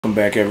Welcome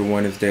back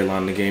everyone, it's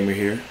Daylon the Gamer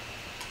here.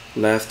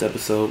 Last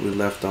episode we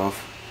left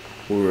off,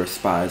 we were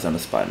spies on a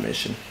spy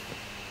mission.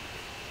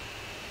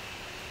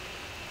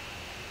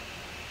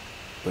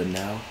 But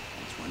now,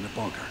 we're in the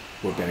bunker.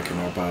 We're back in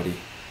our body.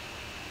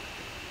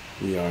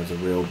 We are the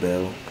real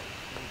Bell.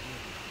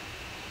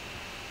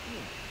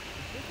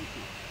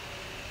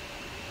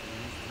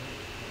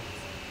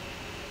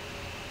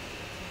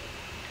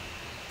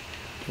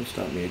 Don't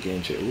stop me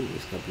again, Jay. Ooh,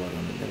 it's got blood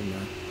on it, never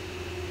mind.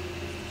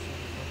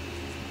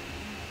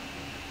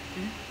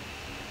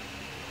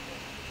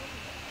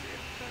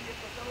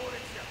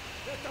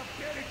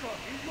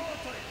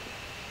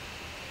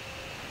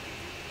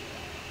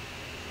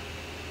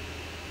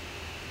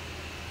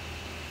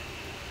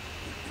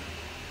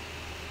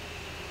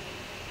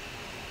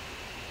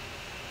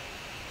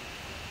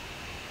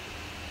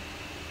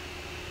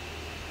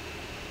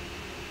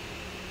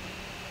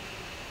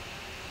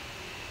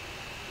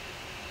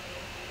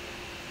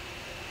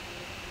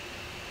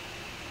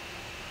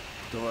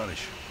 Товарищ,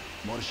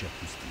 можешь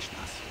отпустить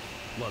нас?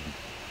 Ладно.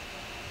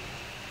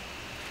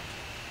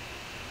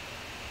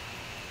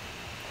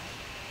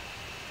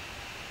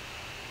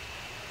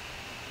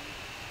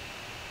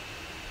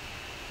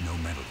 No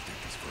metal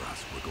detectors for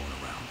us. We're going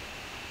around.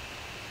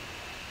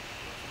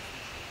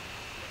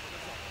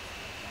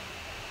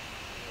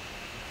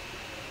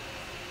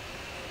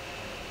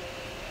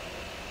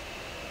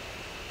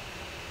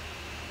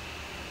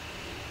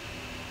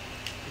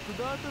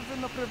 Куда-то вы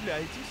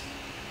направляетесь?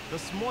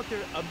 Досмотр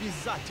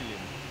обязателен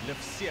для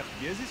всех,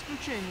 без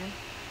исключения.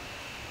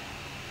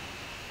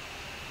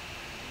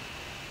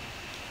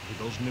 Вы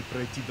должны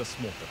пройти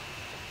досмотр.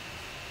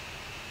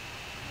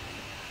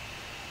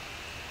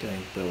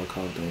 Dang,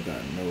 Belikov don't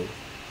got no.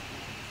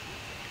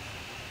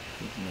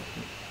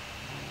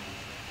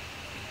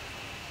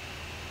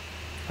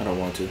 I don't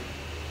want to.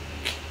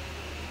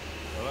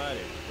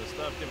 Товарищ,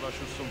 доставьте вашу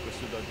сумку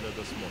сюда для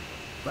досмотра.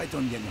 Дайте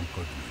он нам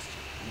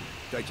координацию.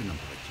 Дайте нам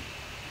пройти.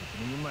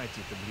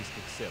 Принимайте это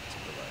близко к сердцу,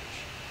 товарищ.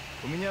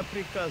 У меня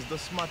приказ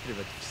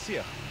досматривать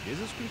всех, без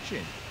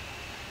исключения.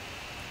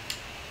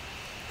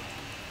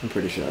 I'm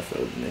pretty sure I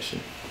failed the mission.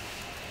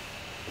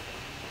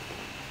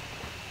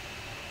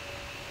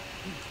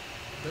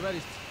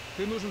 Товарищ,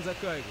 ты нужен за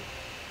Кайгу.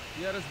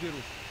 Я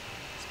разберусь.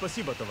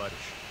 Спасибо, товарищ.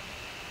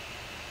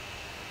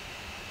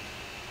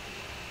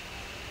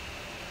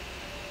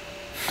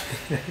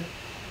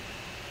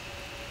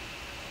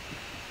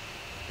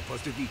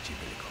 Поздравите,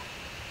 Беликов.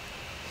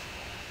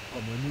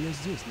 По-моему, я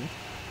здесь, нет?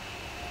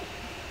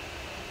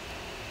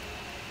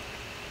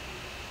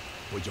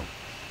 Пойдем.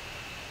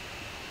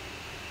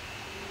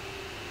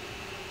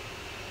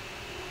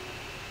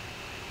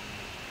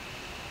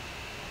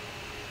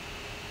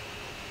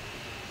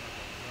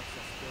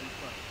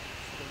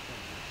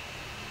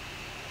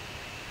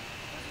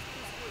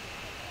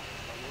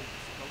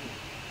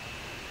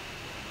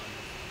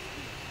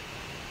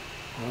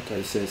 I thought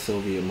it said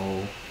Soviet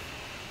mole.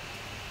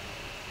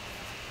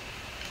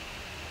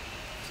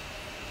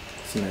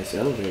 It's a nice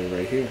elevator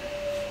right here.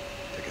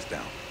 Take us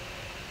down.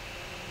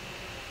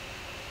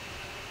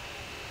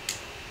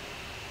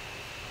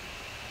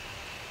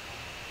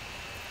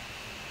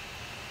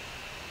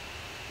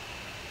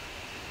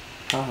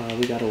 Haha,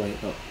 we gotta wait.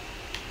 Oh,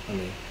 I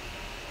mean.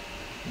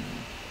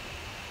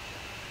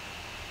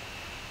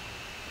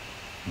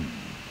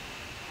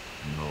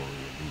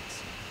 Новые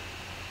лица.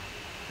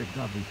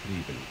 Когда вы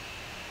прибыли?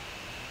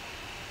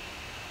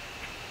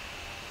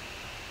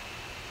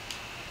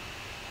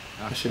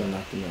 I should have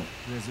knocked him out.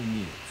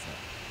 Разумеется.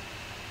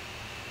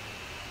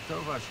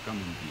 Кто ваш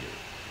командир?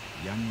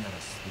 Я не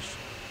расслышал.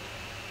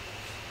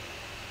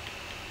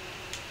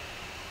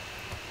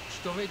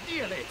 Что вы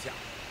делаете?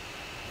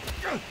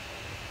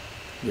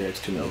 You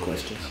asked too many Elevator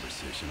questions.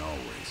 conversation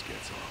always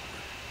gets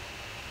awkward.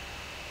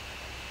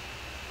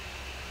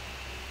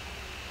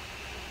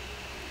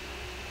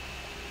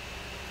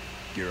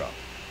 Gear up.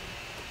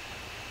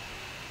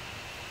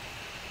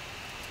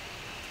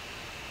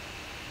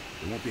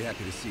 They won't be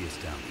happy to see us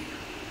down here.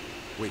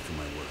 Wait for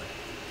my word.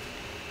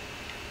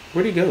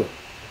 Where'd he go?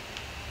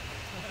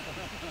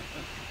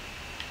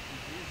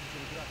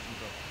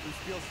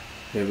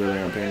 They really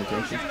aren't paying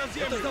attention.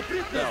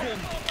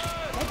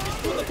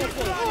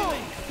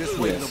 This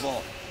way to Yes. the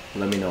vault.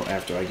 Let me know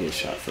after I get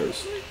shot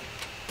first.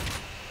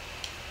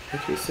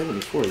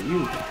 AK-74,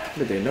 you, how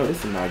did they know?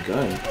 This is my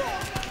gun.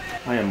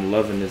 I am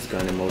loving this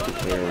gun in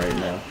multiplayer right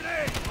now.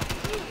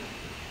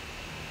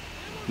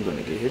 I'm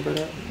gonna get hit by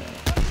that? No.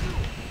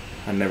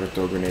 I never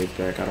throw grenades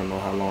back. I don't know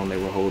how long they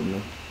were holding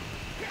them.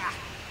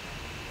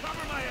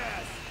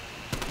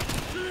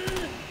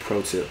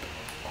 Pro tip,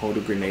 hold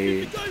a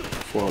grenade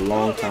for a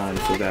long time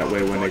so that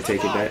way when they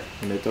take it back,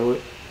 when they throw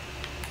it,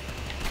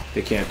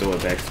 they can't throw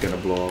it back, it's gonna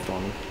blow up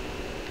on them.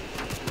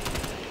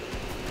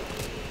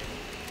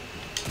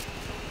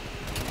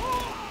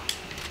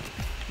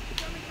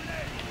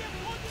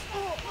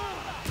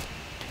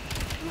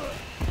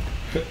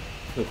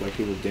 Looked like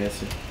he was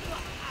dancing.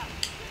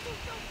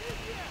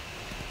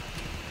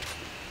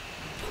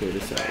 Clear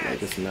this out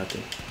like it's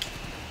nothing.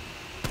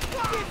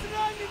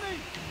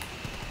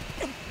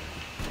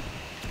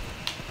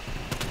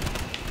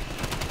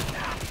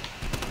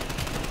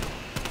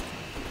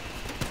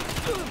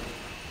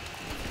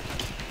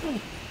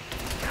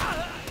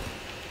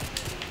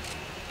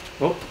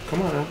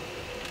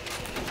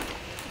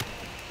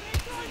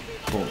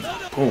 Boom.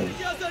 Boom.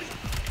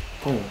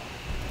 Boom.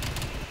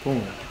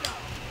 Boom.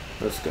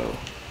 Let's go.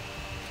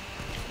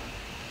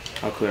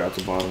 I'll clear out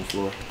the bottom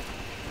floor.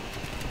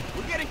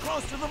 We're getting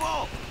close to the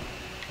vault.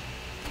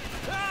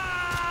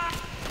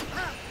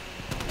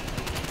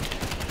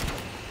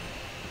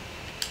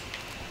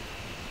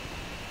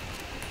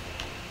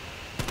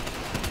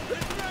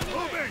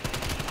 Moving.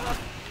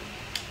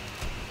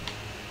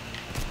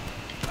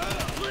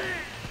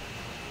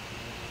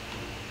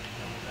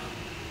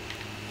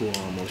 Ooh, I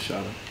almost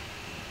shot him.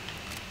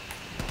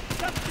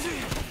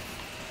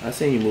 I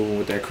seen you moving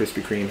with that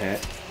Krispy Kreme hat.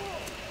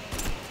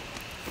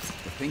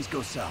 If things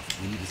go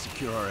south, we need to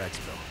secure our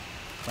exfil.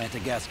 Plant a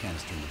gas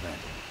canister in the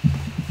vent.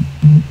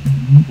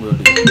 Will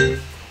do.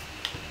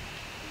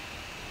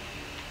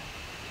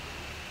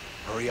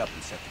 Hurry up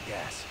and set the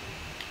gas.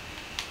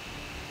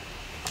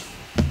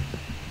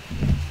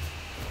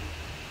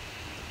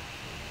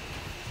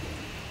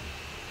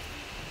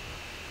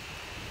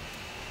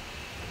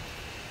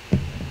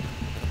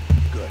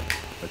 Good.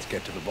 Let's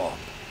get to the vault.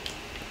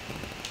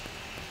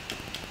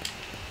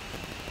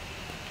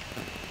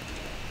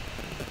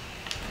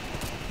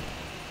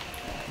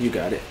 You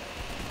got it.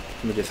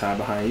 Let me just hide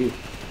behind you.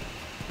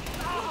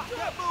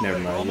 Never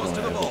mind, you don't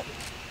have it.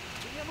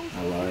 I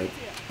lied.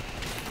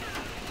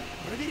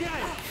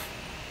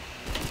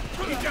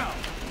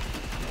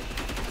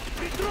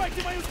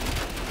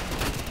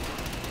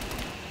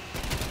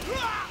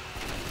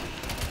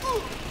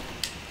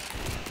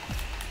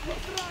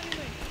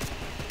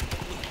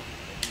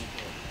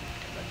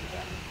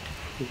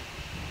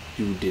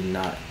 You did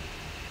not.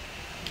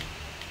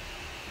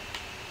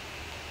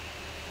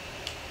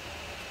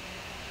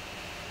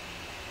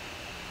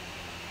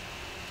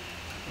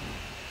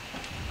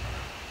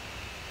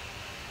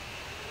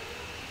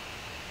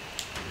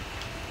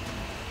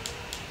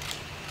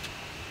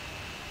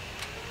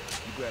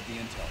 Grab the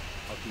intel.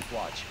 I'll keep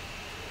watch.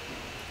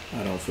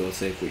 I don't feel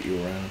safe with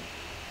you around.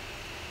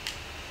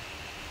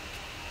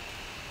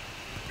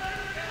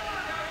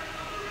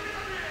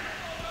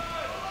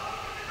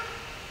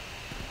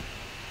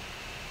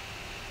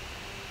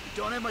 We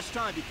don't have much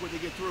time before they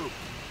get through.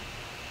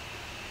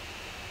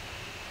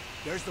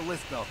 There's the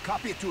list bell.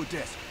 Copy it to a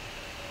disk.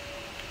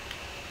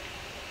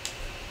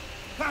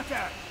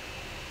 Contact!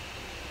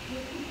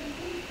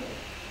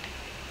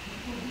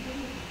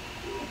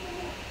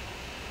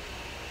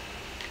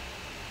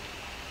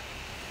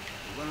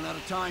 We're running out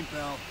of time,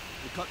 pal.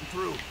 We're cutting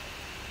through.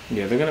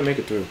 Yeah, they're gonna make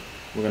it through.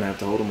 We're gonna have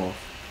to hold them off.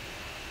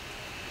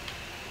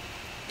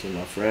 Get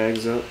my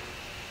frags up.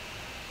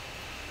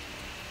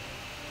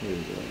 Here we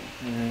go.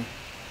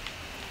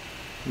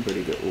 I'm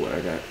pretty good with what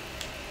I got.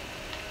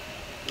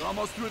 You're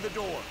almost through the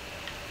door.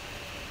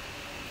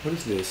 What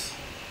is this?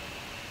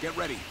 Get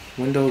ready.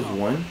 Windows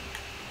 1?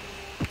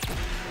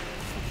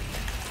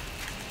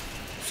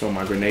 So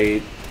my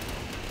grenade.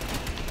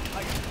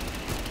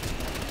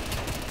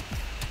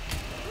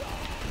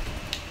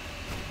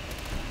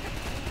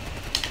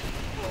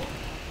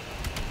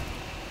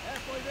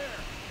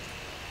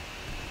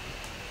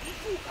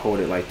 Hold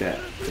it like that,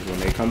 because when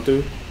they come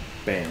through,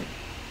 bam.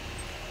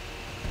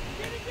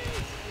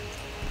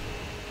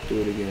 Do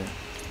it again.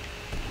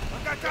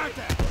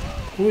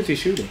 Who is he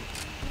shooting?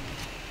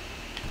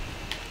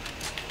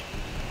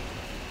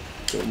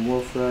 Got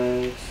more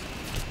frags.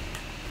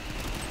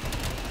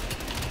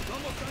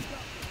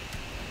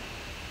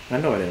 I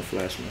know I didn't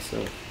flash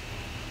myself.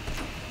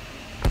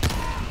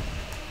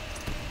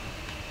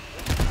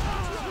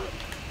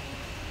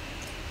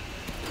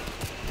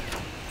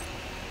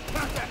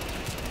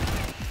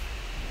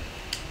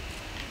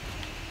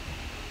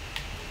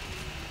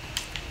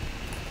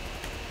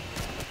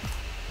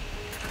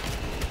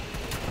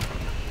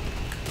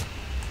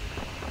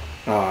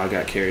 Oh, I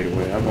got carried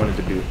away. I wanted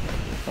to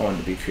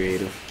be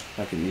creative.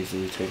 I could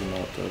easily take him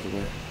out the other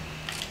way.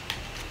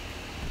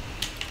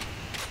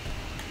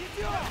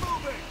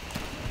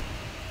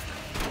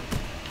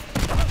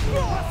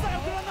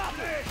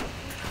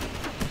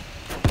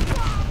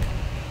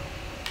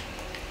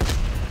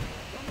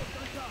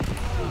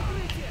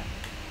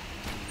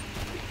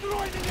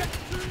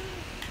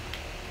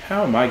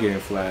 How am I getting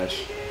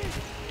flash?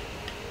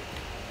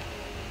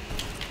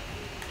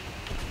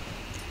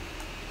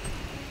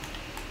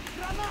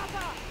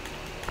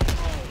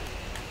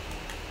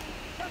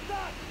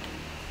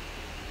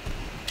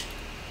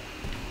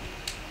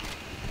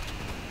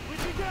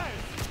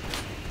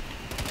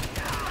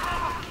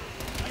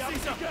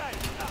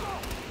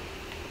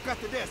 Got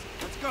the disc.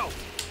 Let's go.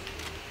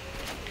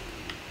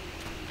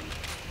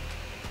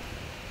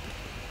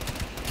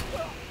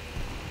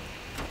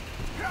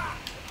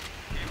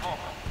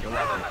 You'll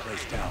have the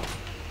place down.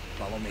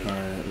 Follow me.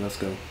 Alright, let's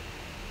go.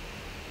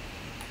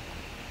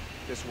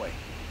 This way.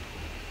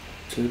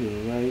 To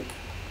the right.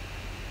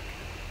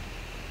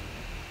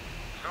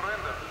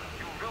 Surrender.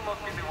 You will not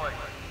be divided.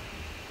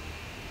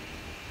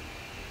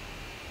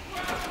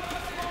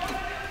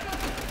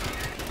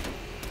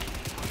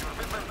 Your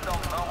weapons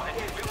down now and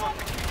you will not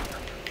be killed.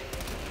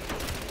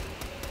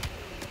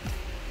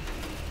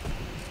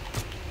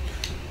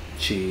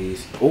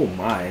 Jeez. Oh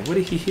my. What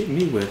did he hit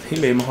me with?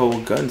 He made my whole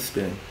gun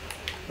spin.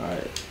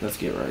 Alright, let's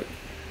get right.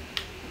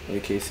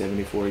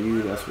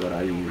 AK-74U, that's what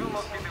I use.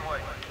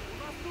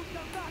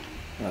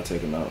 I'll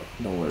take him out.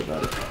 Don't worry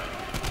about it.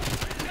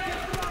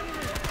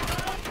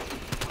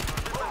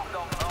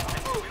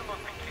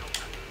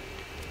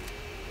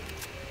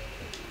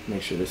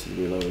 Make sure this is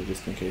reloaded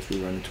just in case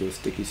we run into a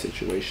sticky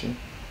situation.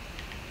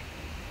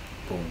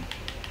 Boom.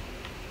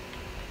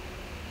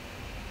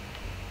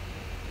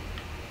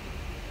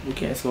 We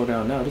can't slow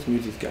down now. This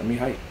music's got me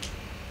hyped.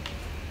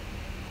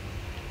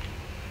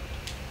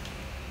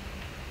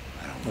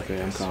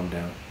 Okay, I'm calmed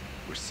down.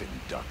 We're sitting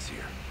ducks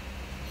here.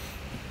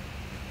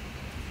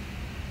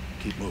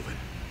 Keep moving.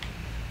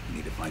 We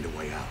need to find a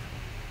way out.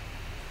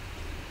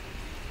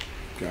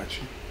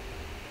 Gotcha.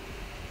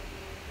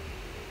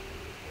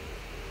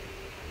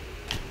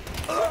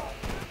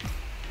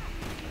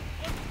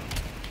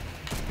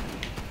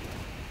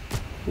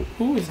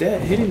 Who is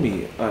that hitting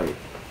me? Like,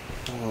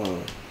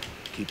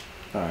 keep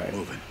alright.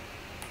 moving.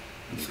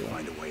 We need to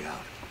find a way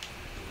out.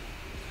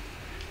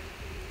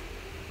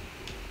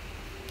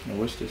 I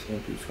wish this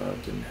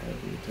MP5 didn't have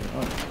anything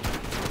on it.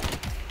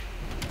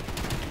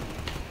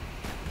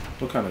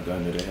 What kind of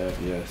gun did it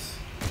have? Yes.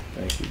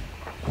 Thank you.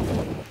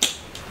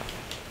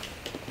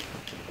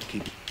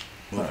 Keep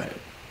moving. Alright.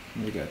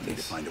 We got We need to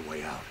this. find a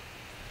way out.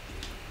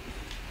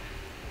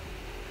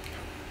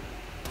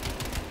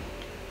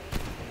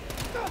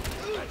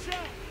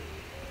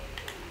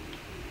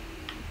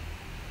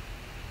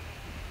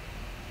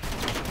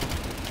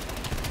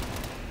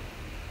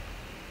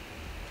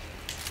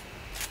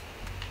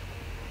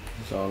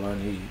 That's all I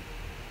need.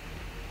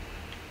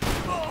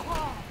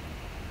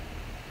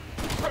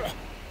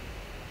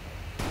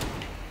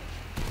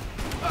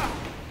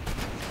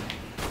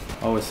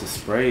 Oh, it's a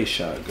spray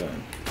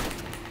shotgun.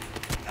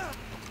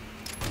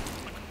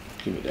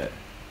 Give me that.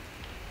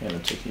 And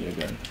I'm taking your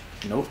gun.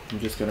 Nope, I'm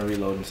just gonna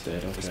reload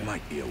instead. Okay. This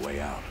might be a way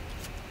out.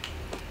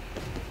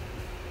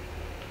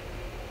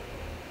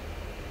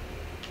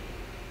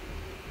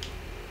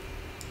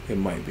 It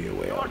might be a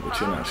way out, but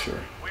you're not sure.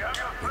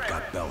 They've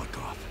got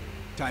Belikov.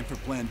 Time for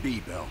plan B,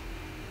 Bill.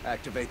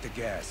 Activate the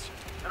gas.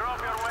 Drop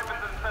your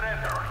weapons and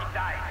surrender or he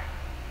dies.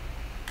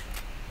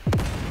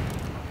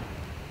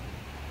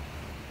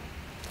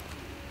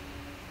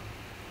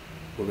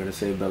 We're gonna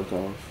save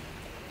Belikov.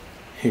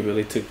 He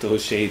really took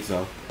those shades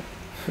off.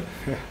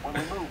 When we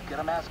move, get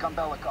a mask on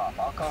Belikov.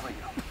 I'll cover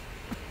you.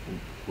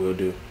 Will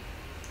do.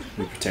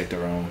 We protect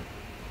our own.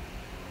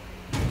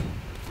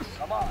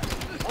 Come on,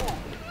 move.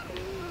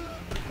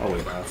 Oh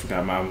wait, I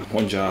forgot my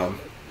one job.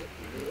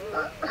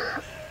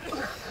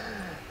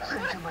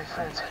 Thank you, my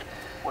friends.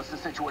 What's the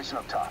situation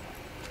up top?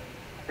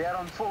 They are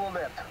on full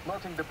alert,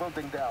 locking the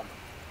building down.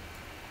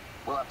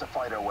 We'll have to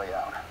fight our way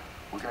out.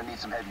 We're gonna need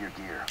some heavier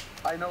gear.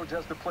 I know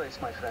just the place,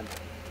 my friend.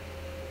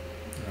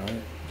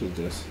 Alright, do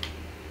this.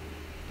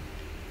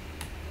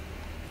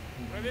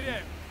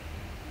 Проверяем.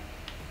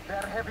 There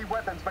are heavy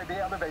weapons by the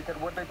elevator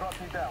where they brought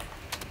me down.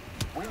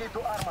 We need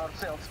to arm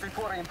ourselves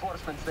before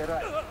reinforcements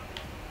arrive.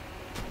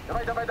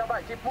 Давай, давай,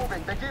 давай, keep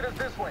moving. The gear is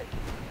this way.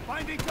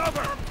 Finding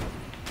cover.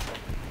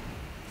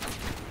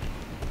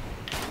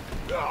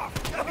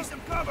 Get me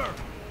some cover.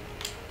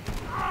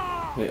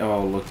 They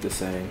all look the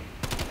same.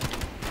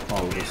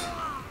 All of us.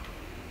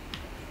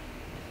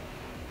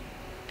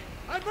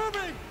 I'm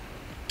moving.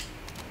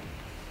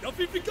 Я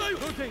впихаю.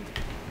 Moving.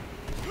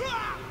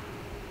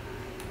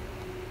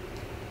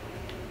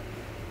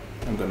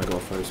 I'm gonna go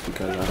first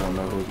because I don't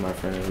know who's my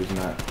friend and who's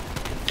not.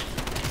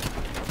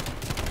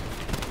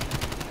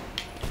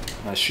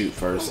 I shoot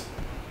first.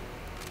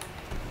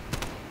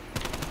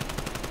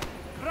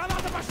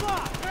 Граната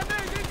пошла.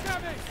 Grenade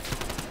incoming.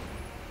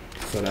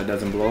 So that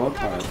doesn't blow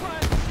up? Alright.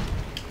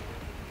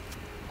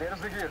 There's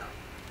the gear.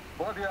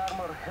 Body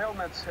armor,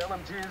 helmets,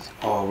 LMGs.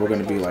 Oh, we're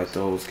gonna be like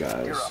those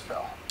guys. Gear up,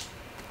 Bell.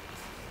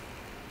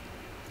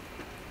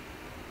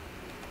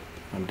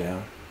 I'm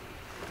down.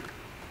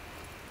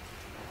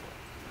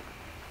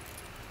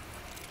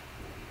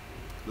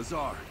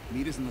 Lazar,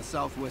 meet us in the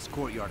southwest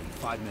courtyard in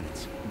 5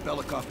 minutes.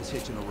 Belikov is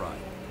hitching a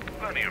ride.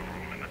 Plenty of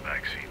room in the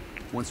backseat.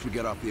 Once we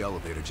get off the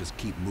elevator, just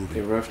keep They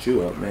moving. roughed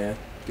you up, man.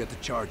 Get the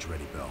charge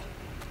ready, Bill.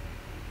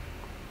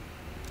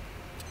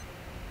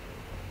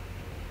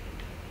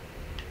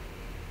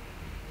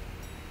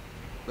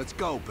 Let's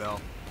go,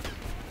 Bill.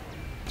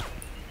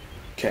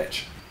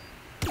 Catch.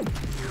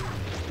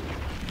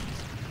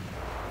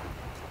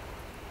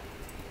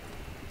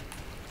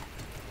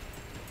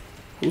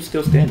 Who's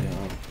still standing?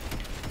 Oh.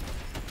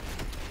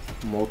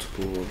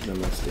 Multiple of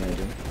them are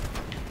standing.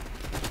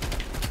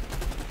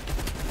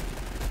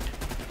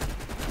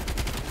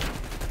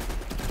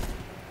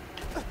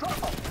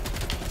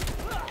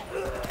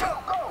 Go,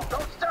 go,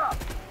 don't stop.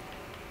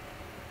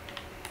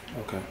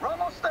 Okay. We're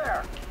almost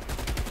there.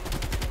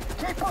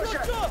 Keep pushing.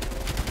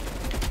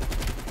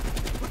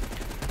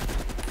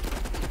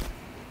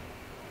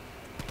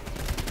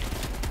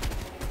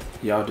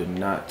 Y'all did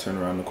not turn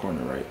around the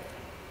corner right.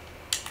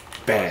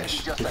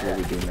 Bash. That's what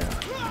we do now.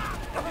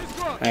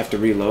 I have to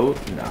reload?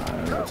 Nah, I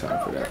don't have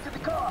time for that. Get to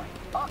the car.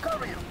 I'll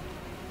cover you.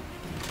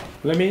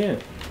 Let me in.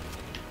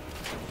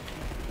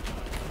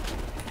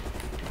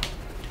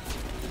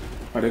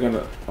 Are they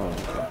gonna? Oh,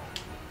 okay.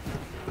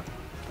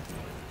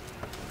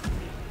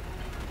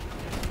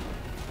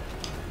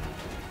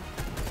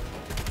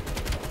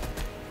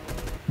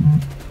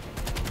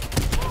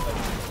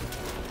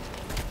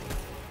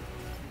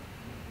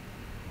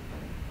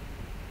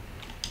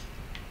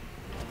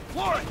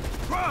 Warren,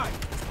 try!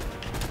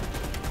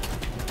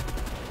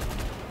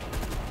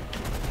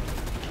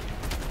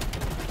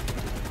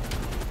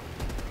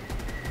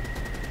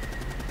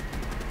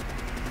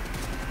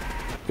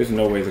 There's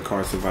no way the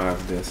car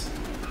survived this.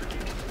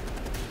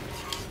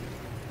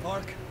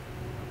 Clark,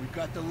 we've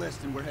got the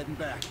list and we're heading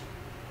back.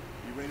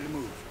 You ready to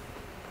move?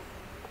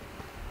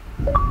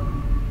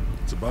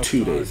 It's about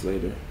 2 time. days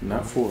later,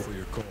 not 4, For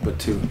your call. but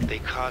 2. They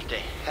caused a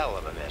hell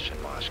of a mess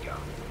in Moscow.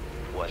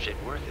 Was it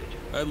worth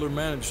it? Adler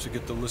managed to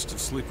get the list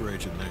of sleeper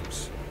agent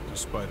names,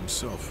 despite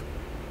himself.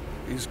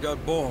 He's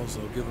got balls,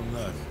 I'll give him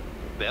that.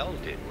 Bell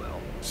did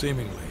well.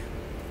 Seemingly.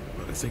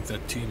 But I think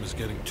that team is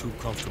getting too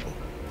comfortable.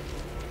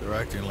 They're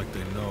acting like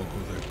they know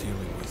who they're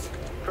dealing with.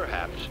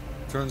 Perhaps.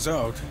 Turns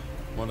out,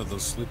 one of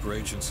those sleeper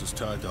agents is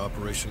tied to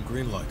Operation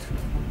Greenlight.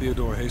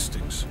 Theodore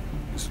Hastings.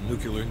 He's a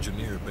nuclear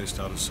engineer based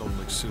out of Salt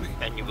Lake City.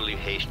 And you believe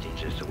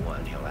Hastings is the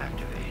one he'll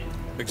activate?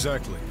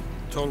 Exactly.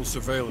 Total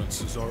surveillance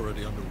is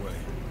already underway.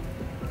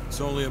 It's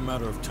only a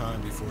matter of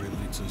time before he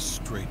leads us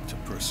straight to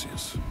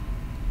Perseus.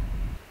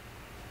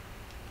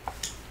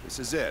 This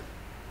is it.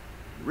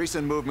 The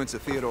recent movements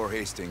of Theodore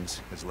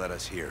Hastings has led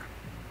us here.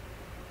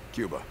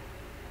 Cuba.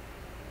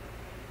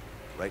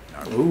 Right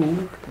now.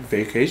 Ooh,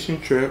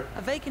 vacation trip.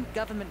 A vacant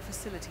government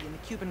facility in the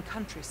Cuban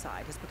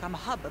countryside has become a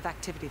hub of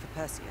activity for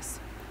Perseus,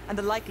 and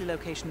the likely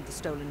location of the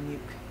stolen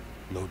nuke.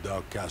 No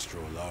doubt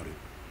Castro allowed it.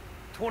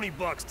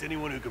 $20 to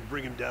anyone who can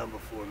bring him down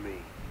before me.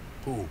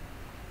 Who?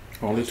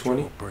 Only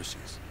 20?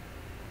 Perseus.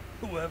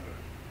 Whoever.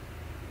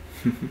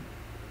 We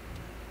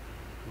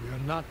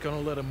are not gonna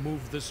let him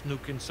move this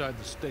nuke inside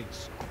the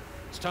States.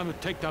 It's time to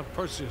take down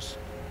Perseus.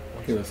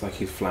 He looks like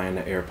he's flying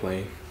the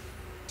airplane.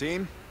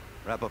 Team,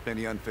 wrap up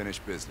any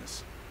unfinished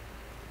business.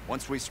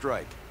 Once we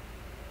strike,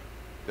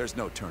 there's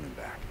no turning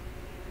back.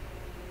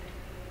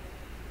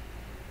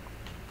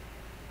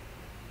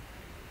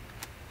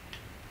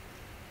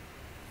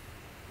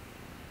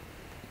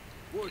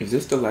 Is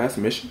this the last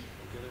mission?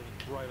 Get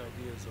any bright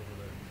ideas over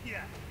there.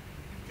 Yeah,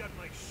 you've got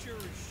my sure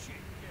as shit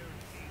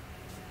guarantee.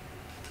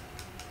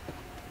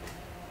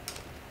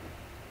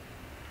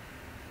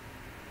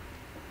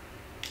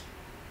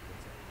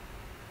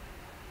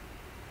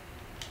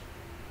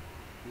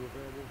 You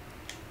available?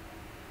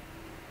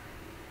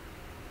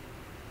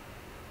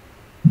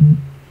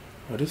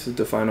 Oh, this is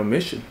the final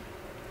mission.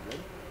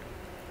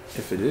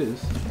 If it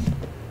is.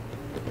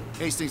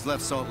 Hastings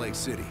left Salt Lake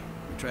City.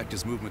 We tracked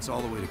his movements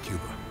all the way to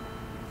Cuba.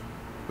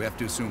 We have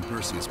to assume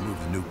Perseus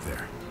moved the nuke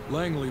there.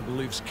 Langley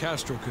believes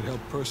Castro could help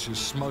Perseus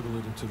smuggle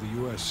it into the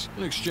U.S.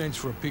 in exchange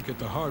for a peek at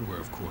the hardware,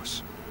 of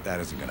course. That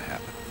isn't gonna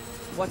happen.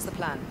 What's the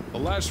plan? The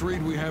last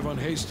read we have on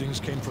Hastings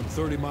came from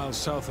 30 miles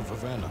south of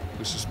Havana.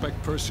 We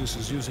suspect Perseus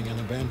is using an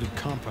abandoned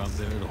compound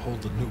there to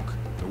hold the nuke.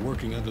 They're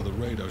working under the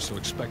radar, so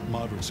expect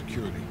moderate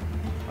security.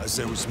 I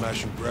say we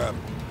smash and grab.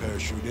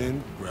 Parachute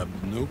in, grab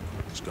the nuke,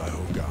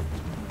 skyhook out.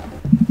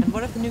 And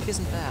what if the nuke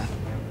isn't there?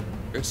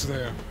 It's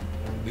there.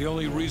 The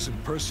only reason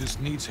Perseus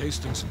needs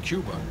Hastings in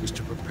Cuba is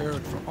to prepare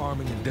it for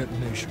arming and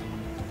detonation.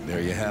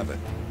 There you have it.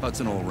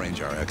 Hudson will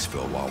arrange our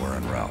exfil while we're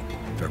en route.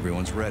 If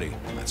everyone's ready,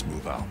 let's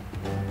move out.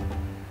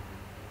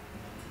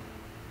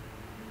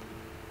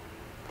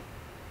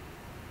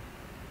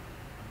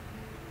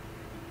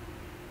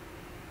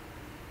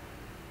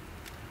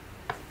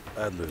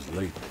 Adler's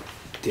late.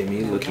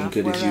 Demi No looking doubt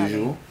good as we're ready.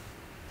 usual.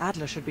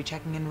 Adler should be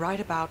checking in right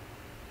about...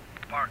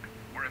 Park,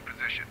 we're in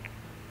position.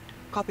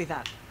 Copy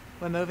that.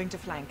 We're moving to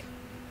flank.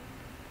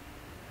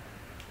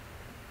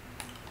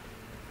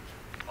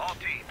 All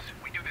teams,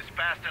 we do this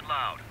fast and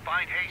loud.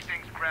 Find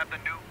Hastings, grab the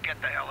nuke, get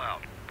the hell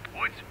out.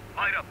 Woods,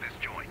 light up this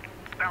joint.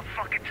 About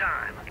fucking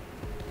time.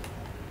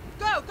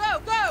 Go,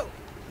 go, go!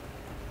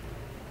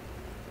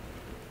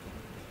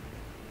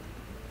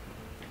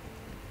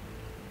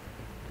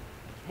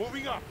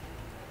 Moving up.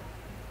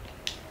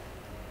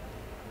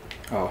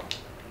 Oh.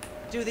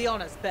 Do the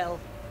honors, Bell.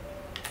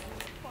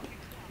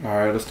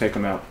 Alright, let's take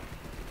him out.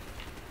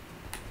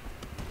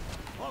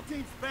 All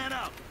teams span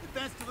out.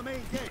 Advance to the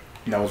main gate.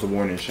 That was a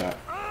warning shot.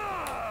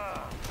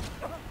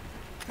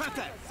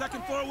 Contact,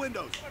 second floor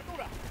windows.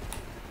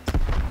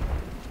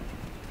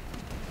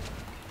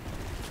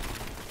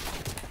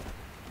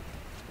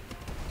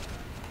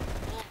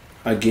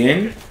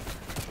 Again?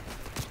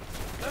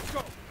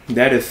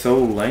 That is so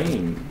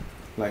lame.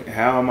 Like,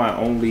 how am I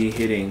only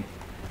hitting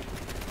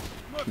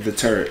the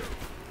turret?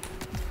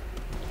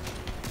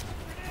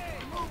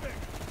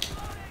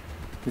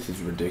 This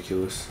is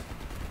ridiculous.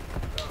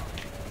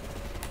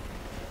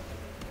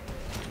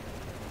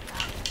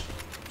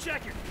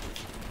 Check it.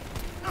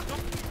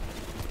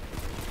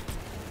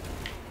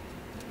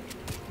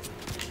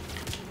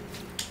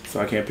 So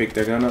I can't pick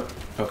their gun up?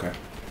 Okay.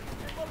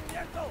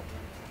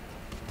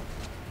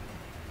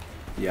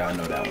 Yeah, I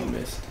know that one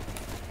missed.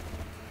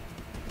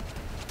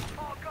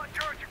 All gun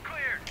turrets are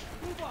cleared.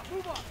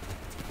 Move up!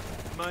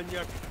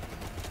 Maniac.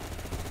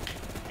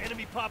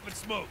 Enemy popping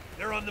smoke.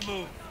 They're on the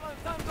move.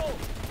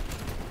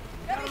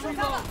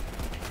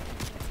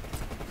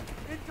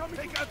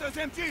 Take out those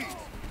MGs.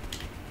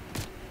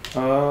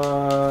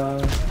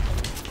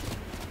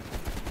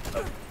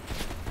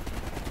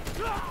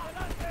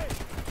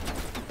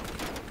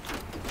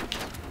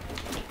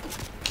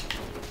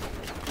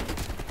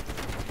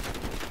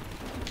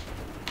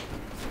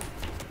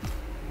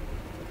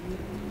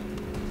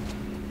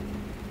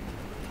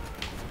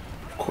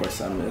 Of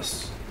course I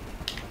missed.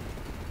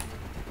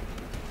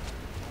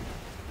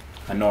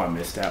 I know I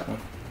missed that one.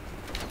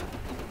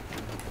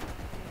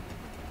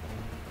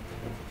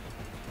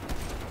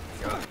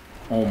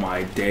 Oh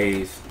my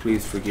days.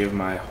 Please forgive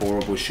my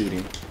horrible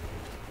shooting.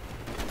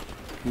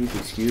 Please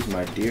excuse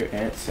my dear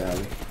Aunt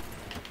Sally.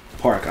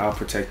 Park, I'll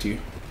protect you.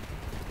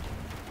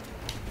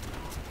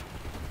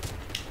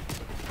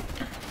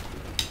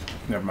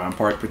 Never mind,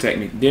 Park, protect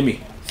me.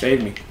 Demi,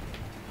 save me.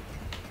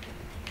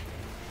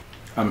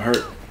 I'm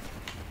hurt.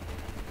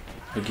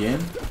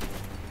 Again?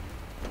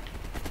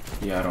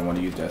 Yeah, I don't want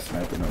to use that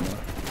sniper no more.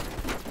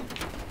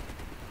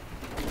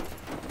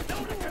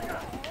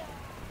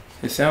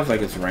 It sounds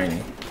like it's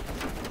raining.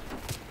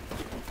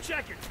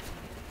 Check it.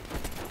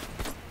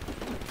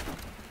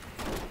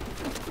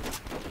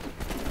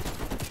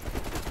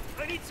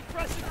 I need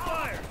suppressive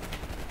fire.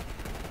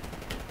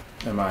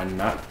 Am I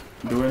not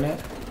doing that?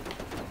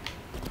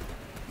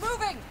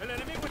 Moving!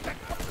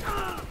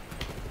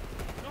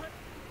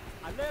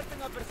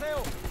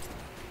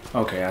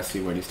 Okay, I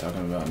see what he's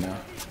talking about now.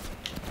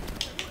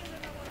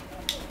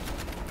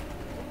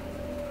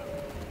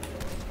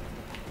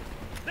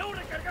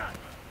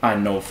 I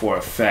know for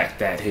a fact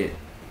that hit.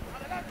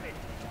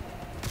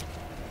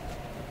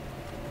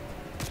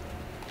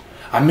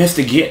 I missed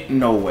again.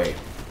 No way.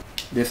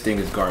 This thing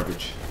is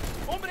garbage.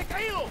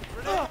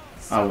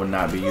 I will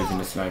not be using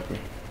the sniper.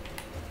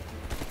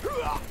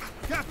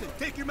 Captain,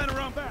 take your men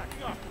around back.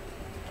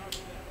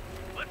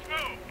 Let's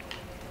move.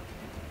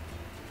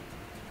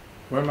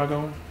 Where am I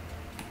going?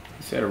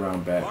 He said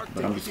around back,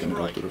 but I'm just gonna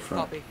go through the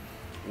front. Copy.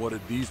 What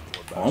did these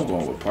poor Oh, I'm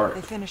going with Park.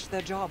 They finished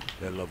their job.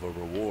 They love a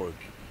reward.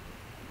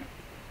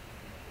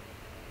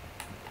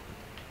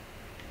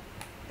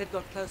 They've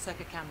got closed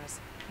circuit cameras.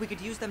 We could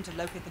use them to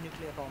locate the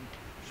nuclear bomb.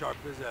 Sharp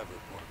as ever,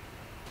 Park.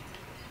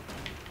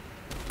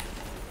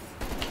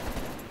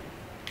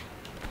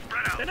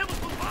 Spread out.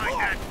 Find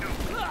that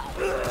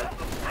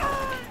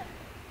nuke.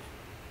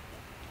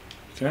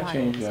 Can I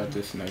change out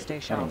this Stay sniper? I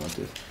sharp. don't want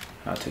this.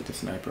 I'll take the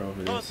sniper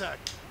over this.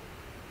 Contact.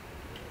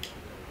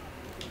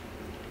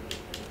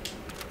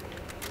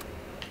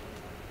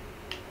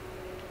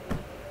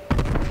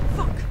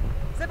 Fuck!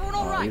 Is everyone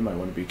all Oh, right? you might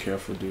want to be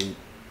careful, dude.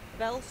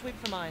 Bell, sweep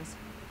for mines.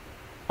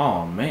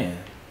 Oh man.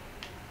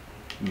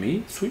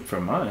 Me? Sweep for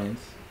mines?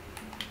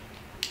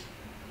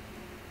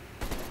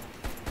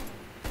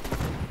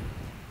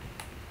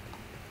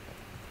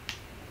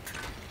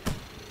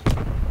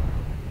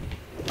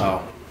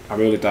 Oh, I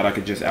really thought I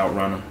could just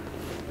outrun him.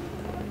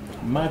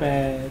 My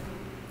bad.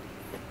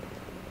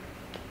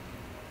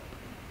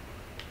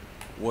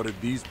 What did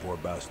these poor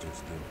bastards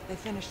do? They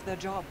finished their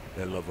job.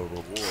 They love a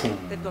reward.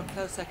 They've got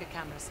closed circuit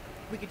cameras.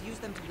 We could use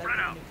them to locate Spread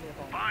the out. nuclear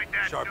bomb. Find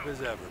that Sharp nuke.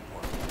 as ever,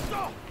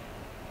 Park.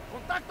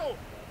 Contacto.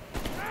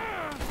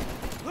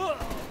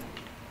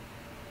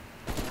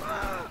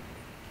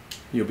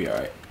 You'll be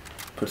alright.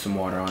 Put some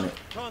water on it.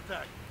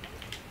 Contact.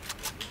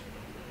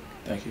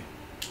 Thank you.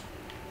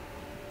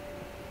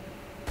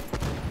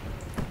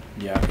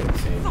 Yeah, I couldn't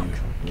save you.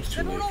 It was Is too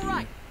everyone late all for you.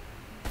 right?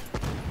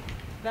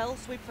 Bell,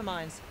 sweep for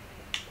mines.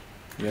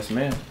 Yes,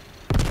 ma'am.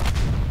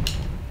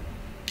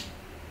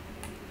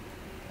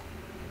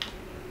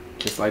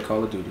 Just like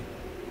Call of Duty.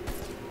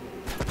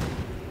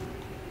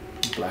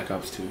 Black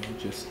Ops 2.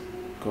 Just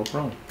go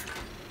prone.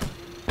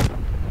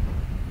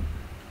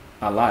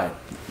 I lied.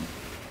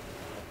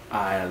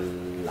 I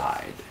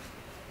lied.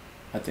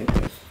 I think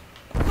that's...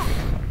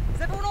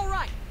 Is everyone all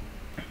right?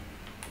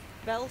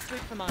 Bell,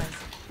 sweep for mines.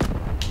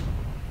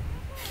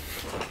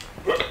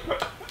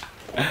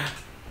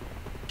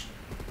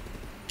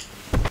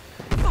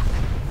 Fuck!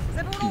 Is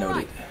everyone all Noted.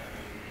 right?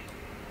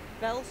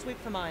 Bell, sweep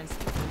for mines.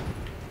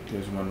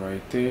 There's one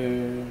right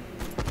there.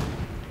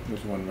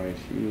 There's one right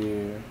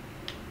here.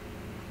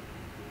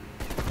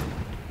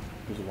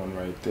 There's one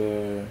right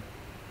there.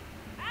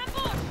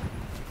 Ambush!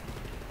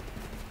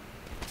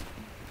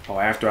 Oh,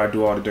 after I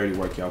do all the dirty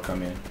work, y'all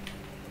come in.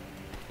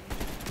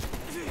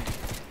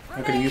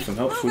 I could have used some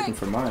help sweeping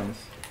for mines.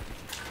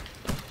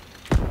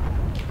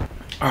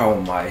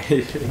 Oh my.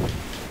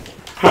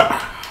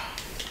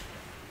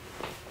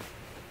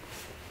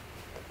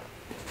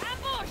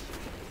 Ambush!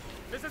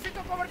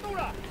 Necesito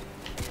cobertura.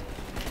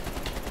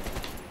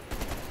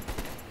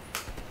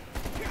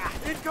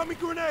 Incoming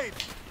grenade.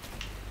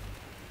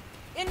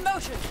 In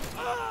motion!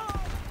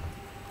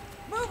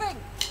 Moving!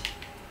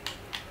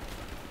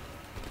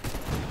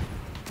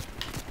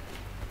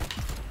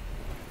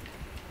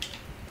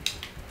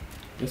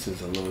 This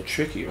is a little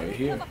tricky right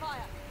here. Cover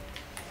fire.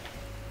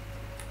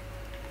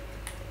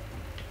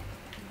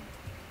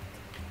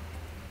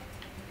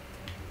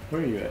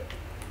 Where are you at?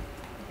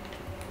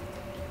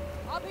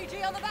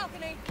 RPG on the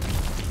balcony.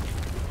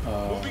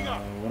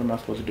 What am I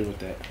supposed to do with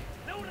that?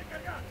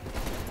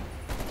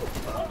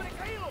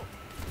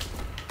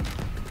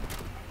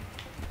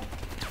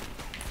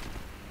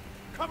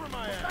 Cover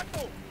my ass.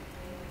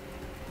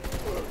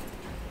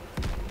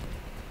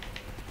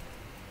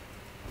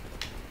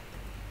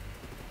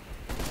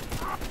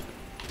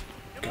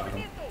 Got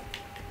him.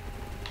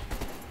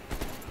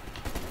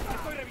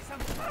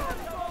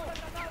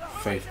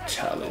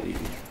 Fatality.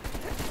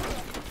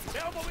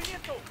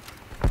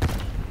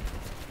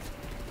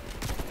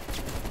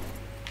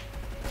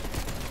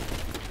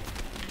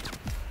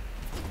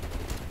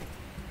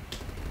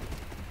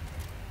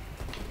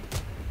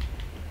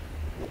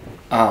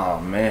 Oh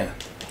man,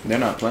 they're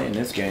not playing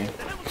this game.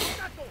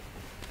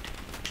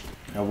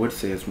 I would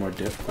say it's more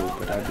difficult,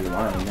 but I'd be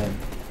lying then.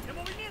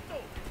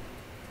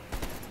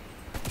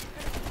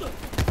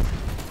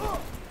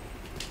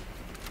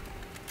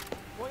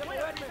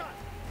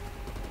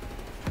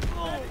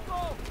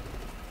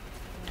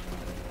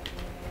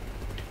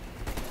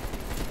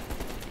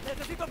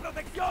 Necesito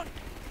protección.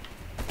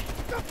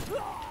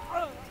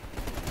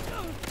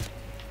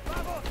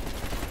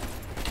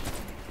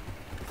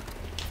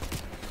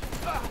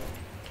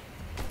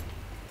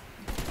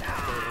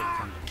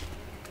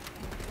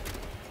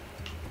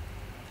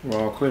 We're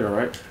all clear,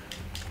 right?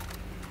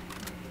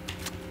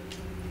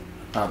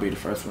 I'll be the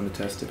first one to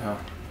test it, huh?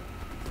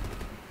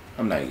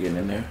 I'm not getting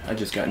in there. I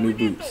just got new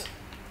boots.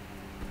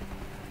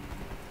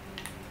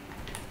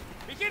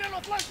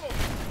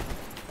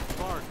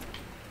 Mark,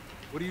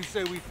 what do you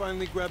say we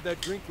finally grab that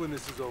drink when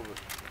this is over?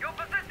 Your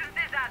persistence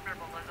is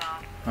admirable,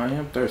 Lazar. I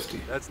am thirsty.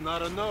 That's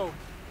not a no.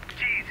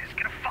 Jesus,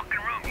 get a fucking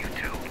room, you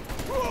two.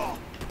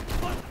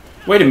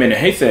 Wait a minute.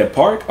 He said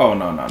Park? Oh,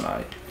 no.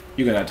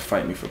 You're going to have to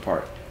fight me for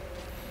Park.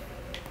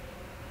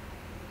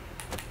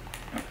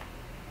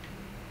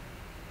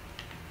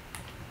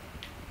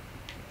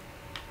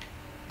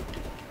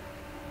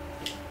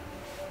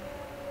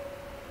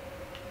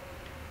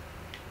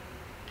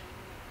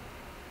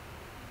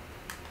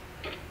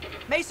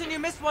 Mason, you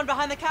missed one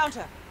behind the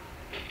counter.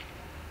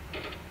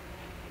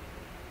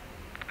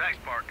 Thanks,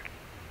 Park.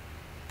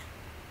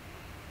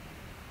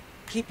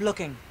 Keep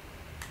looking.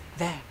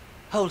 There.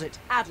 Hold it.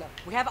 Adler,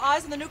 we have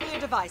eyes on the nuclear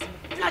device.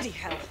 Bloody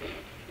hell.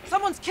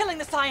 Someone's killing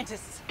the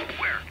scientists.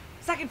 Where?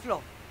 Second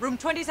floor. Room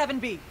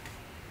 27B.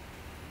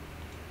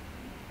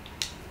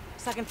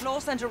 Second floor,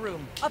 center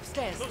room.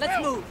 Upstairs.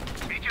 Let's move.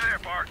 Meet you there,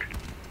 Park.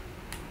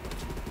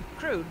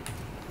 Crude,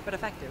 but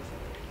effective.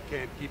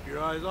 Can't keep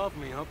your eyes off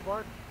me, huh,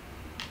 Park?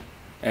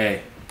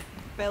 Hey,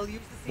 Bell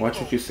used the watch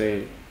what you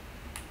say.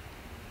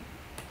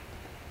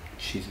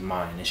 She's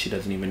mine, and she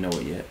doesn't even know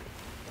it yet.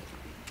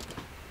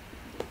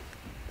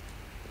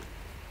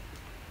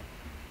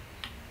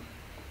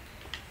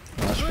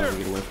 Well, I should probably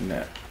get away from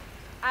that.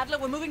 Adler,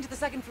 we're moving to the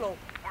second floor.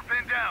 We're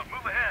pinned down.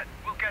 Move ahead.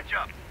 We'll catch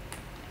up.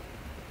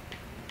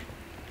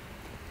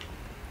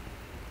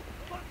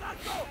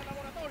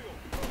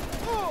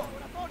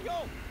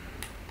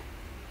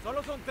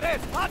 Solo son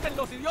tres.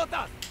 ¡Mátenlos,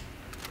 idiotas!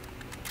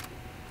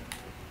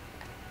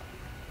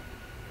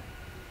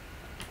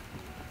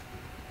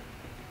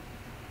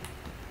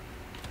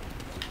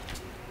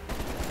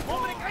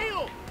 ¡Hombre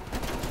caído!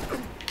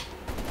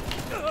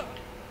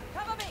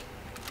 Cover me.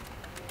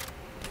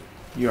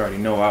 You already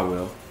know I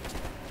will.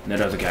 And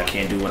that other guy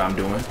can't do what I'm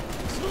doing.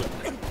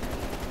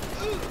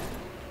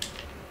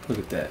 Look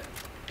at that.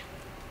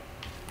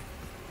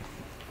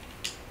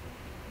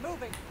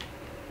 Moving.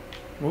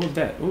 What was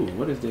that? Ooh,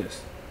 what is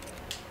this?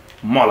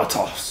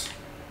 Molotovs.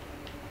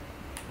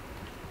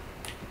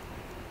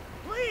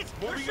 Please!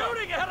 They're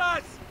shooting at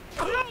us!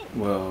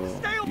 Well,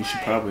 you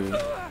should probably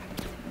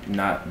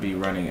not be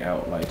running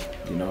out like,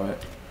 you know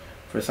what?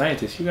 For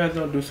scientists, you guys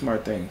don't do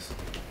smart things.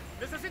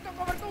 Necesito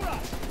cobertura!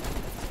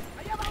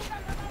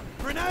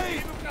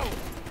 Grenade!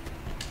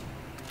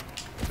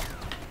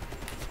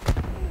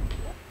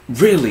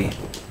 Really?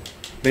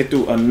 They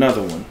threw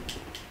another one.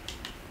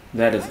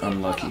 That is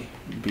unlucky.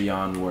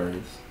 Beyond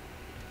words.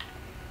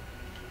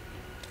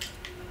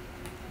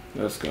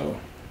 Let's go.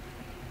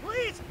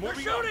 Please! They're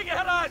shooting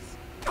at us!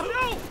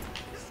 No!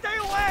 Stay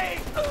away!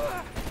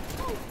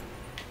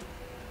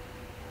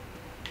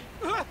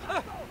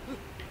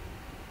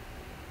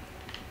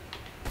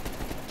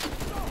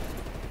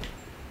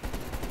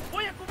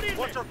 Voy a cubrirme.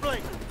 Watch our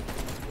flank.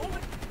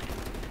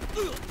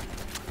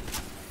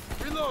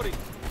 Reloading.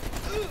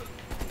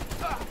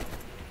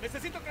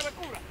 Necesito que me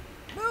cubra.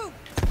 Move!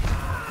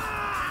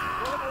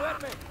 Puedo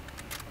moverme.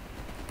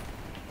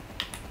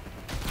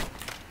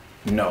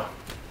 No.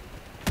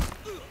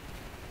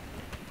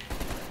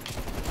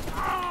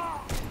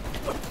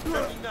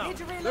 Now.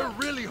 They're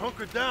really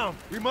hunkered down.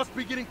 We must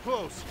be getting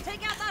close.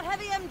 Take out that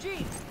heavy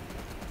MG.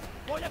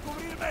 Voy a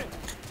cubrirme.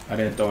 I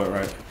didn't throw it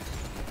right.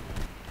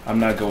 I'm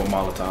not good with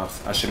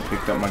Molotovs. I should have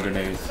picked up my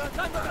grenades.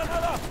 Lanzando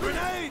granada.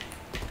 Grenade!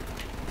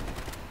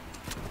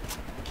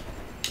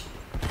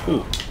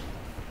 Ooh.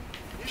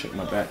 Check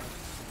my back.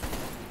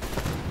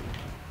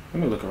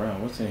 Let me look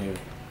around. What's in here?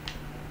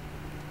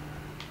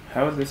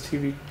 How is this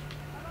TV?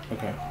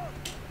 Okay.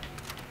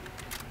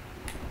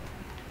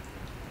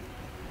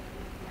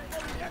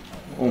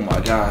 Oh my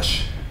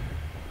gosh.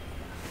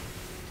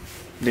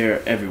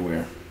 They're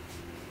everywhere.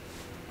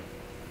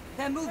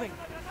 They're moving.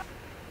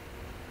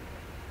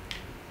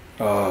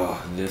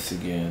 Oh, this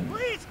again.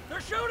 Please!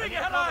 They're shooting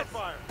at us!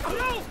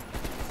 No!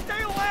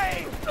 Stay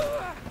away!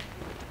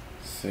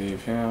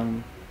 Save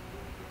him.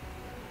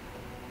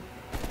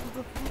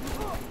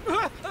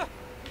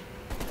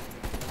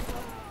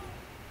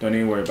 Don't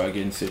even worry about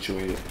getting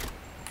situated.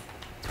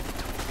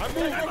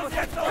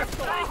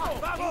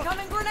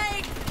 Incoming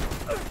grenade!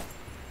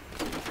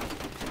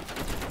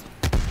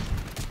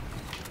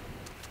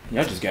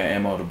 Y'all just got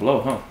ammo to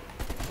blow, huh?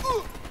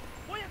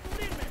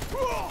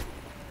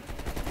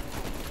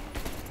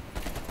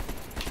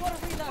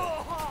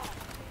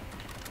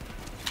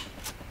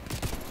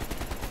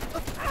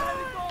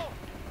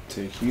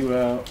 Take you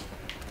out.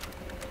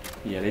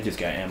 Yeah, they just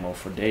got ammo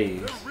for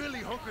days. They're really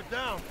hunkered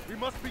down. We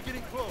must be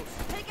getting close.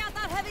 Take out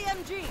that heavy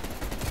MG!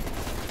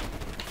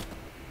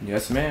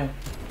 Yes, ma'am.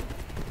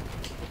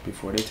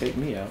 Before they take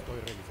me out.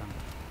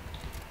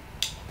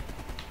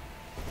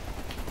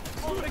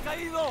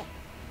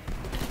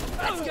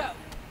 Let's go!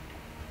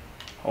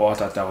 Oh, I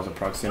thought that was a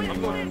proximity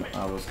mine.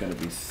 I was gonna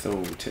be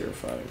so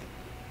terrified.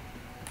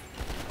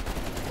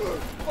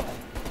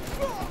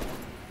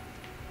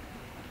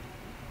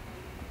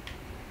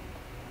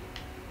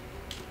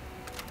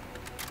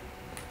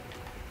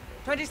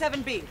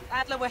 "27B,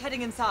 Adler, we're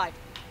heading inside.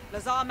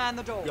 Lazar, man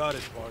the door. Got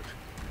it, Park.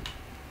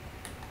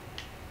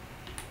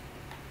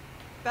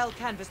 Bell,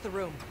 canvass the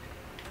room.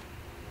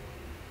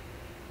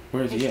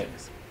 Where is he at?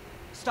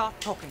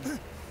 Start talking.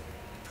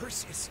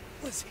 Perseus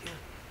was here.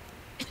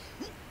 He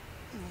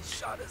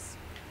shot us.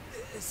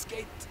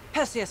 Escaped.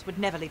 Perseus would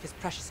never leave his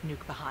precious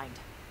nuke behind.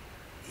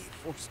 He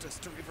forced us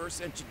to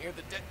reverse engineer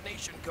the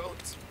detonation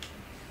codes.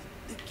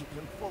 They give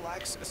him full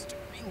access to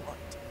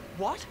Greenlight.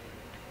 What?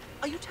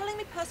 Are you telling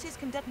me Perseus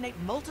can detonate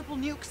multiple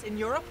nukes in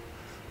Europe?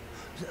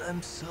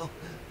 I'm so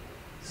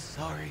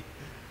sorry.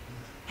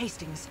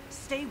 Hastings,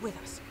 stay with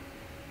us.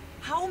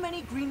 How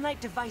many Greenlight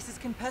devices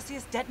can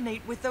Perseus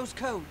detonate with those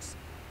codes?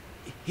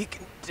 He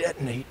can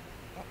detonate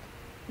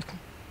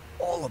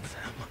all of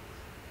them.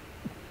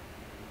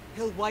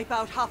 He'll wipe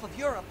out half of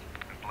Europe.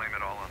 And blame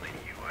it all on the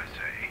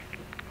USA.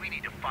 We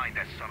need to find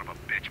that son of a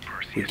bitch,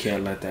 Perseus. We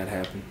can't let that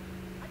happen.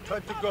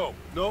 Time to go.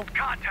 No?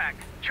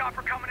 Contact!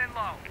 Chopper coming in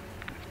low.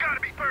 It's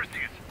gotta be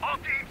Perseus. All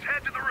teams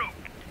head to the roof.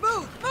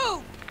 Move!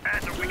 Move!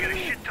 Adler, we got a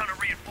shit ton of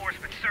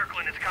reinforcements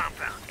circling his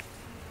compound.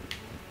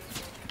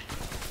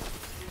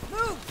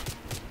 Move!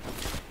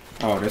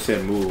 Oh, they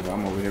said move.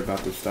 I'm over here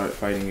about to start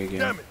fighting again.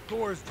 Damn it,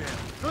 door's jammed.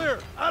 Clear!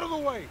 Out of the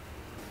way!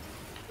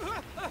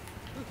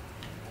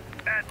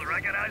 Adler, I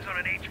got eyes on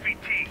an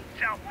HVT.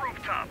 South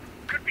rooftop.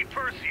 Could be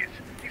Perseus.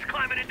 He's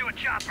climbing into a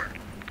chopper.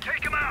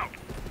 Take him out!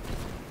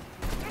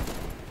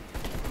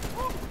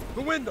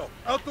 The window!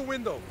 Out the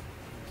window!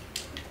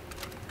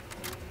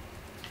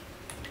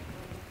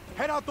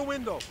 Head out the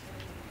window!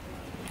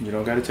 You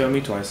don't gotta tell me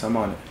twice. I'm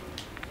on it.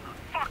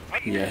 Fuck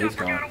me! Yeah, he's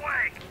Chopper got gone.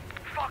 away!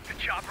 Fuck the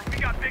chopper. We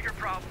got bigger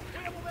problems.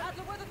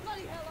 Adler, where the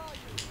bloody hell are you?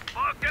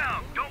 Log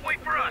down. Don't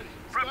wait for us.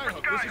 Prep for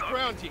Skyhook, this is Skyhook.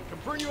 ground team.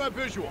 Confirm you have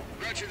visual.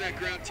 Roger that,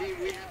 ground team.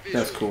 We have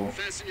visual. That's cool.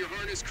 Fasten your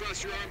harness,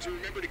 cross your arms, and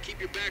remember to keep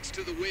your backs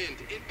to the wind.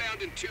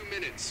 Inbound in 2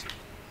 minutes.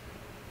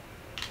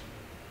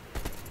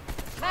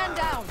 Man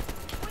down!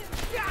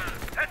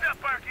 Heads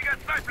up, Park. You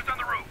got snipers on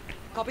the roof.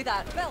 Copy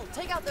that. Bell,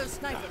 take out those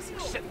snipers.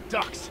 Shit,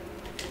 ducks!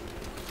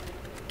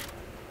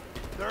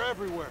 They're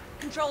everywhere.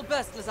 Controlled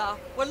burst, Lazar.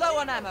 We're low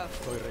on ammo.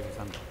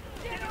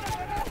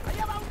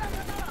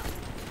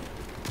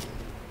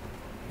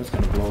 It's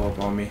gonna blow up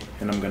on me,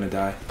 and I'm gonna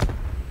die.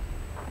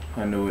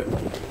 I knew it.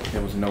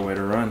 There was nowhere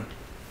to run.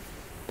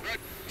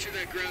 Roger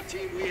that, ground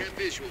team. We have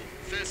visual.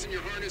 Fasten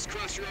your harness,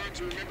 cross your arms,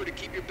 and remember to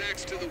keep your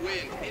backs to the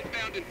wind.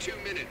 Inbound in 2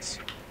 minutes.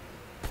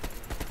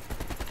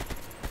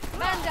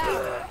 Man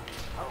down!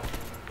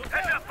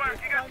 Heads up, Park.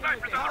 You got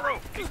snipers on the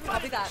roof.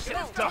 Copy that.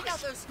 Bell, take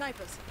out those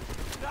snipers.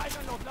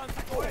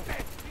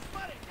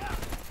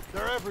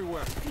 They're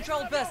everywhere.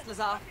 Controlled burst,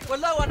 Lazar. We're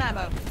low on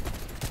ammo.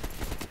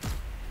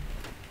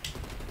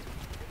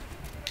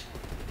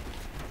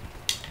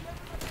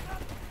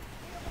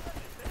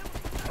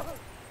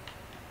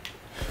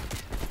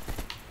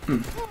 You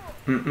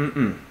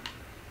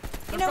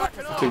know what,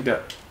 Lazar? Take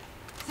that.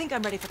 I think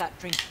I'm ready for that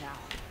drink now.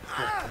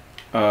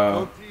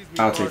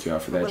 I'll take you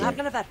out for that We'll have drink.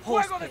 none of that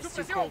horse piss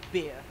you call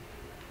beer.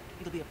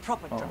 It'll be a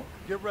proper drunk.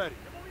 Get ready.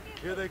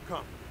 Here they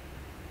come.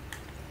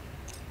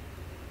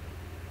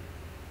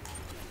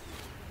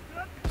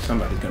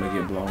 Somebody's gonna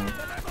get blown.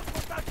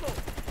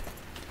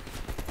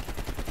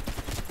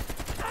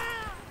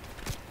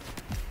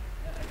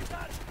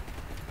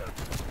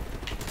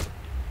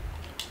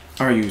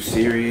 Are you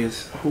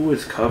serious? Who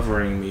is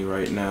covering me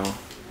right now?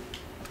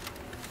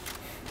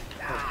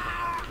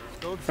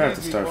 Don't I have to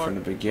tease me, start Park. from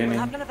the We'll beginning.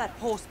 have none of that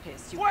horse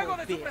piss you call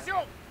beer.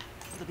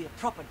 It'll be a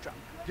proper drunk.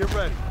 Get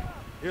ready.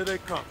 Here they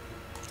come.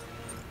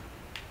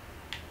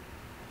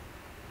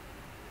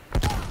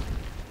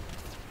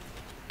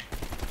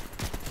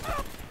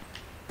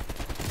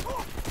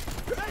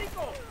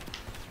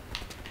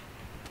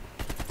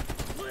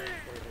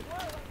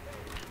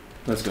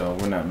 Let's go.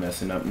 We're not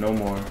messing up no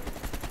more.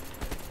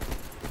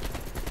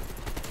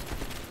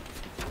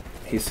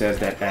 He says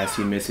that as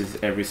he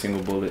misses every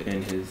single bullet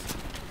in his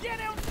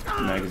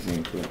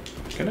magazine clip.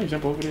 Can I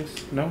jump over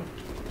this? No?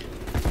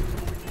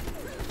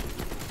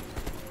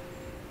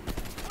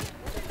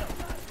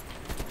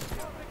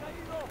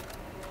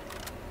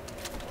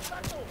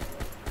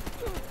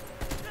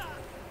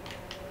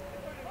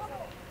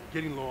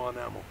 Getting low on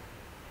ammo.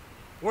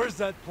 Where's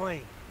that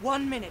plane?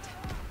 1 minute.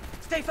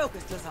 Stay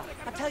focused, Lazar.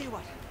 I'll tell you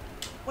what.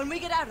 When we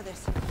get out of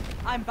this,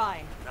 I'm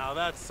buying. Now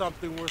that's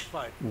something worth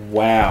fighting.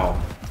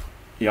 Wow.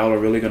 Y'all are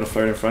really gonna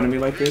flirt in front of me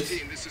like this?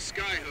 Team, this is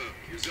Skyhook.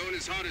 Your zone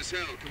is hot as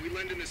hell. Can we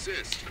lend an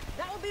assist?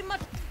 That would be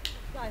much...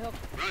 Skyhook.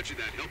 Roger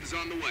that. Help is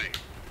on the way.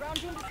 Ground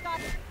team to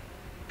Sky.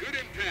 Good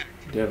impact.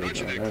 There we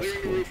Roger go. that. That's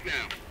Clearing cool. the roof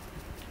now.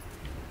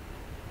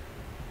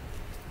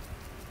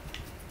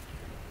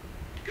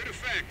 Good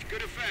effect.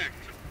 Good effect.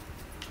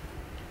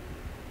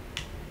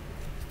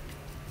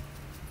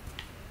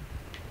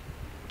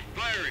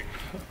 Firing.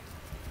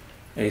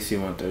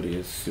 AC-130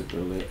 is super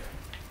lit.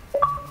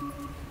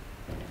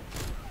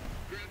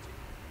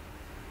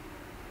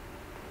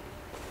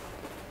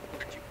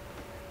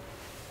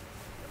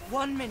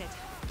 One minute.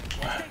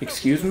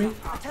 Excuse me?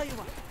 I'll tell you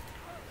what.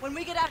 When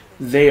we get out of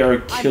this, They are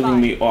killing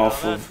me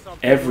off of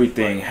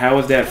everything. How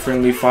is that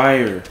friendly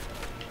fire?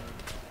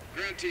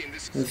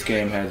 This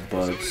game has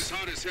bugs.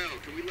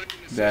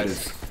 That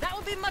is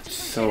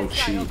so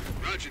cheap.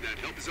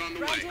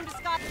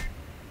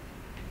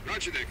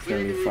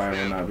 Friendly fire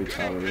will not be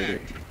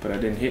tolerated. But I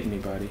didn't hit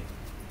anybody.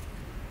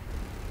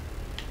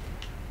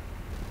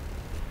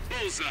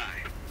 Bullseye.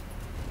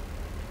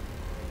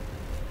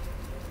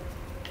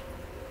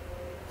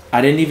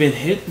 I didn't even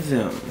hit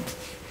them.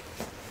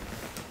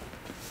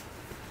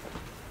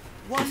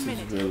 1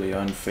 minute. This is really Stay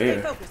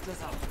unfair. focused,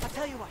 Lazar. I'll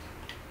tell you what.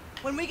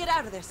 When we get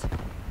out of this,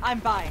 I'm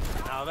buying.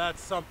 Now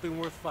that's something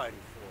worth fighting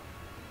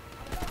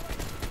for.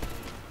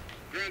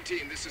 Ground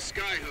team, this is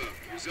Skyhook.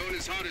 Your zone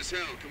is hot as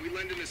hell. Can we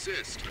lend an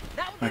assist?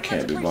 That would I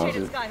can't be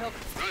bothered. Skyhook.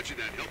 Roger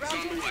that. Help is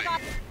on the way.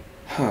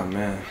 Oh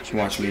man,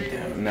 watch me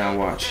down. Now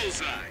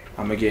watch.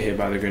 I'm gonna get hit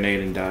by the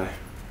grenade and die.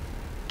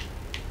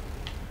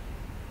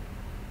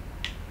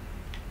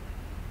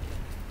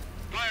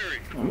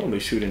 I'm only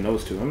shooting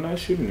those two. I'm not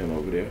shooting them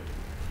over there.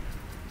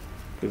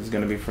 Because it's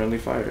going to be friendly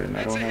fire, and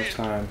I don't have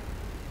time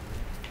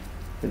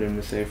for them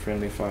to say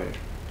friendly fire.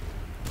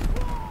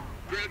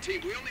 Ground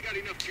team, we only got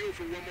enough fuel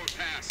for one more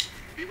pass.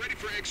 Be ready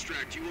for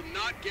extract. You will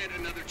not get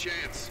another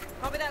chance.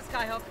 Copy that,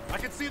 Skyhook. I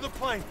can see the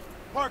plane.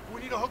 Park,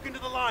 we need to hook into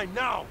the line,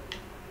 now!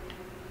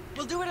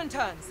 We'll do it in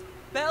turns.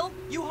 Bell,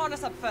 you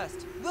harness up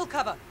first. We'll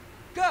cover.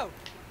 Go!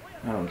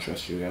 I don't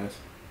trust you guys.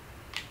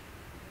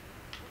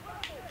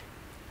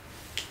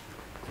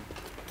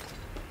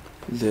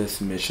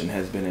 This mission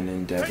has been an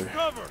endeavor. Take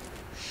cover!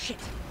 Shit.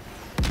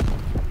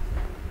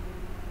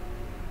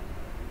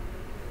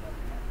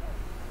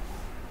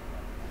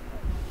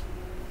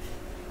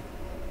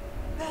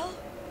 Bell?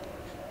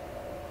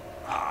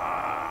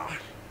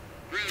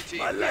 Ground team,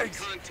 My legs.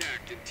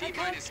 contact in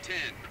T-minus 10.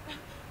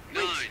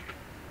 9.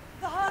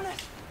 The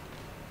harness.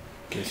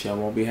 Guess y'all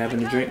won't be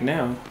having a drink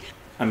now.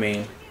 I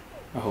mean,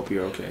 I hope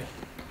you're okay.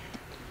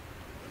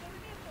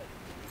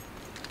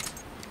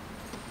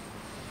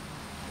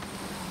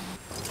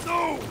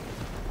 No!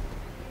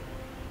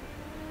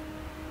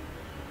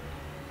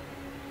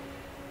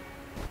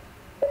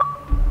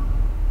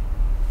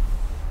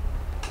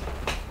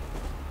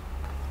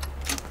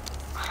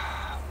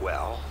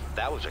 Well,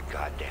 that was a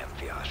goddamn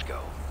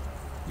fiasco.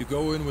 You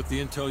go in with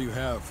the intel you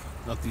have,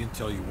 not the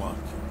intel you want.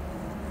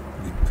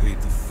 We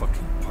paid the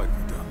fucking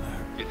piper down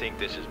there. You think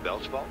this is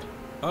Bell's fault?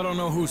 I don't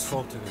know whose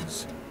fault it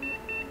is.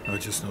 I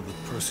just know that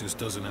Perseus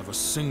doesn't have a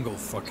single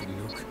fucking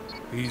nuke.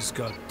 He's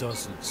got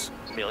dozens.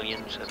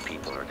 Millions of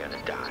people are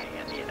gonna die,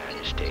 and the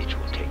United States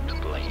will take the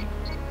blame.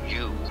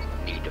 You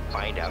need to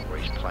find out where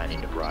he's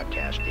planning to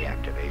broadcast the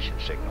activation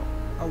signal.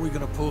 How are we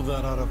gonna pull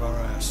that out of our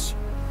ass?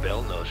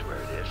 Bell knows where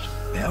it is.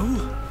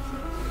 Bell?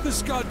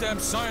 This goddamn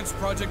science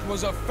project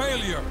was a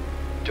failure!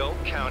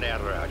 Don't count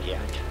Adler out yet.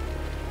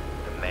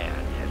 The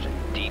man has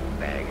a deep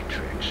bag of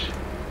tricks.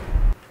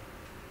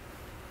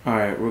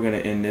 Alright, we're going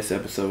to end this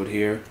episode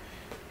here.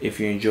 If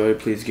you enjoyed,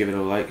 please give it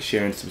a like,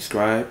 share, and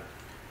subscribe.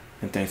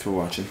 And thanks for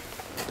watching.